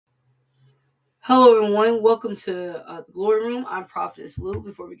Hello, everyone. Welcome to the Glory Room. I'm Prophetess Lou.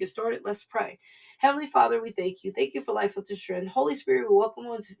 Before we get started, let's pray. Heavenly Father, we thank you. Thank you for life with the strength. Holy Spirit, we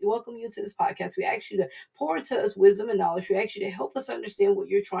welcome you to this podcast. We ask you to pour into us wisdom and knowledge. We ask you to help us understand what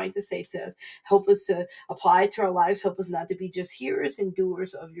you're trying to say to us. Help us to apply it to our lives. Help us not to be just hearers and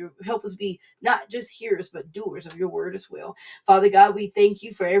doers of your. Help us be not just hearers but doers of your word as well. Father God, we thank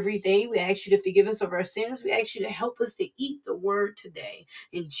you for everything. We ask you to forgive us of our sins. We ask you to help us to eat the word today.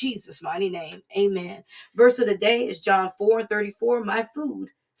 In Jesus' mighty name, amen. Verse of the day is John 4:34. My food,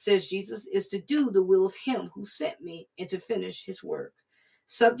 says Jesus, is to do the will of him who sent me and to finish his work.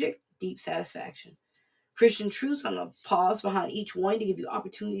 Subject, deep satisfaction. Christian truths, I'm going to pause behind each one to give you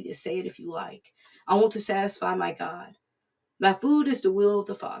opportunity to say it if you like. I want to satisfy my God. My food is the will of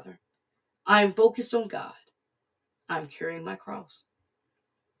the Father. I am focused on God. I'm carrying my cross.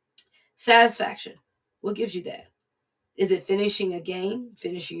 Satisfaction. What gives you that? Is it finishing a game,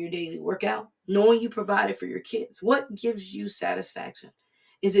 finishing your daily workout, knowing you provided for your kids? What gives you satisfaction?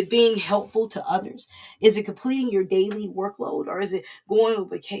 Is it being helpful to others? Is it completing your daily workload? Or is it going on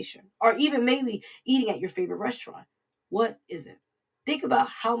vacation? Or even maybe eating at your favorite restaurant? What is it? Think about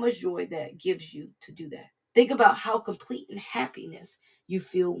how much joy that gives you to do that. Think about how complete and happiness you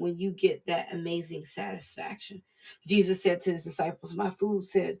feel when you get that amazing satisfaction. Jesus said to his disciples, My food,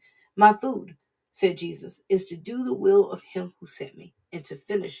 said Jesus, is to do the will of him who sent me and to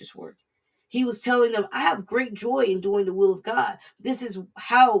finish his work. He was telling them, I have great joy in doing the will of God. This is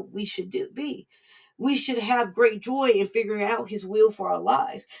how we should be. We should have great joy in figuring out his will for our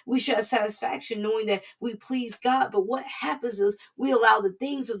lives. We should have satisfaction knowing that we please God. But what happens is we allow the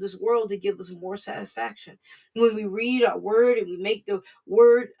things of this world to give us more satisfaction. When we read our word and we make the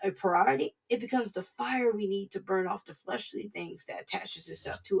word a priority, it becomes the fire we need to burn off the fleshly things that attaches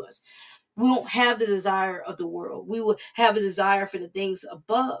itself to us. We won't have the desire of the world. We will have a desire for the things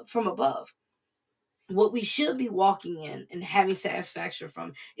above, from above. What we should be walking in and having satisfaction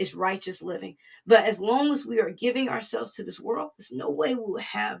from is righteous living. But as long as we are giving ourselves to this world, there's no way we will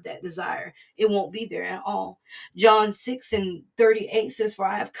have that desire. It won't be there at all. John 6:38 says, For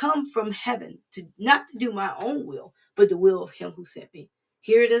I have come from heaven to not to do my own will, but the will of him who sent me.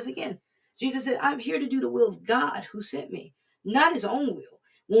 Here it is again. Jesus said, I'm here to do the will of God who sent me, not his own will.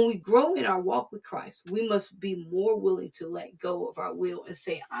 When we grow in our walk with Christ, we must be more willing to let go of our will and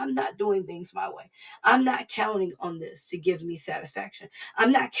say, I'm not doing things my way. I'm not counting on this to give me satisfaction. I'm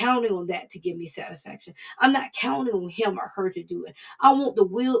not counting on that to give me satisfaction. I'm not counting on him or her to do it. I want the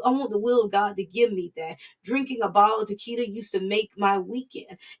will of God to give me that. Drinking a bottle of tequila used to make my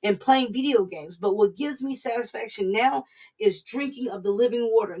weekend and playing video games. But what gives me satisfaction now is drinking of the living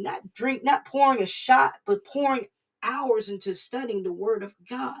water. Not pouring a shot, but pouring hours into studying the word of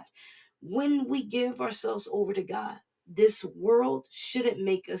God. When we give ourselves over to God, this world shouldn't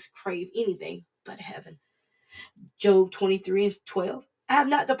make us crave anything but heaven. Job 23:12. I have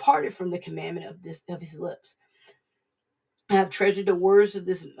not departed from the commandment of his lips. I have treasured the words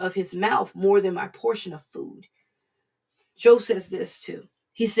of his mouth more than my portion of food. Job says this too.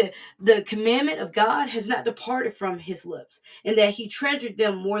 He said, the commandment of God has not departed from his lips, and that he treasured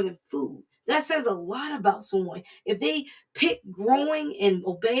them more than food. That says a lot about someone. If they pick growing and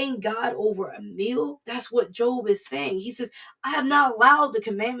obeying God over a meal, that's what Job is saying. He says, I have not allowed the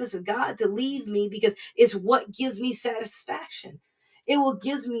commandments of God to leave me because it's what gives me satisfaction. It will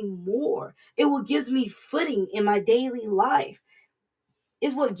give me more. It will give me footing in my daily life.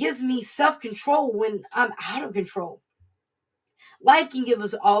 It's what gives me self-control when I'm out of control. Life can give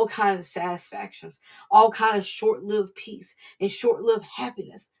us all kinds of satisfactions, all kinds of short-lived peace and short-lived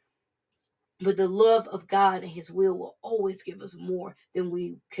happiness. But the love of God and his will always give us more than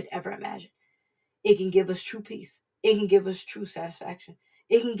we could ever imagine. It can give us true peace. It can give us true satisfaction.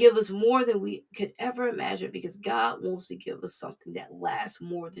 It can give us more than we could ever imagine because God wants to give us something that lasts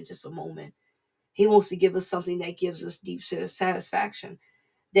more than just a moment. He wants to give us something that gives us deep satisfaction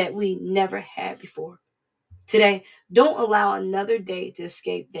that we never had before. Today, don't allow another day to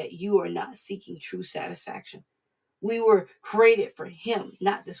escape that you are not seeking true satisfaction. We were created for him,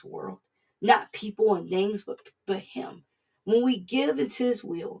 not this world, not people and things, but him. When we give into his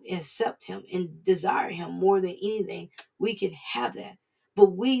will and accept him and desire him more than anything, we can have that.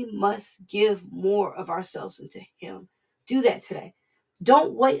 But we must give more of ourselves into him. Do that today.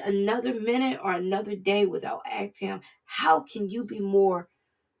 Don't wait another minute or another day without asking him, how can you be more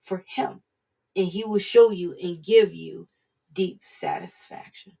for him? And he will show you and give you deep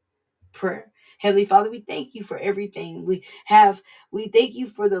satisfaction. Prayer. Heavenly Father, we thank you for everything we have. We thank you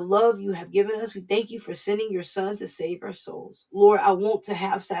for the love you have given us. We thank you for sending your son to save our souls. Lord, I want to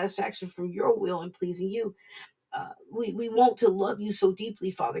have satisfaction from your will and pleasing you. we want to love you so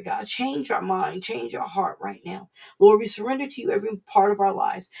deeply, Father God. Change our mind, change our heart right now. Lord, we surrender to you every part of our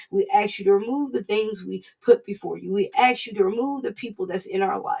lives. We ask you to remove the things we put before you. We ask you to remove the people that's in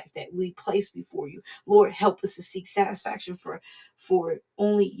our life that we place before you. Lord, help us to seek satisfaction for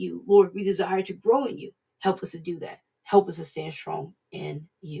only you. Lord, we desire to grow in you. Help us to do that. Help us to stand strong in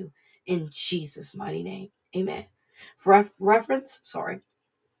you. In Jesus' mighty name. Amen. For reference,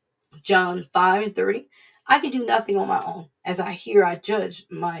 John 5:30. I can do nothing on my own. As I hear, I judge.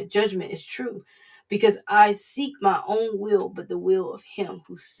 My judgment is true, because I seek my own will, but the will of him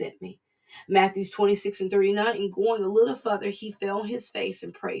who sent me. Matthew 26:39. And going a little further, he fell on his face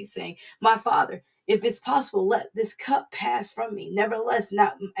and prayed, saying, My Father, if it's possible, let this cup pass from me. Nevertheless,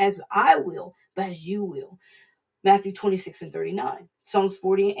 not as I will, but as you will. Matthew 26:39. Psalms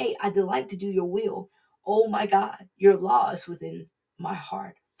 40:8. I delight to do your will. Oh my God, your law is within my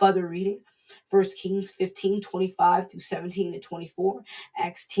heart. Further reading, 1 Kings 15:25 through 17 and 24,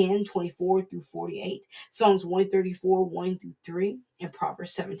 Acts 10:24 through 48, Psalms 134, 1 through 3, and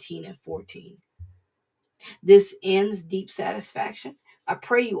Proverbs 17 and 14. This ends deep satisfaction. I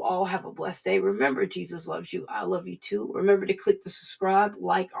pray you all have a blessed day. Remember, Jesus loves you. I love you too. Remember to click the subscribe,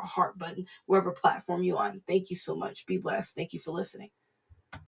 like, or heart button, wherever platform you're on. Thank you so much. Be blessed. Thank you for listening.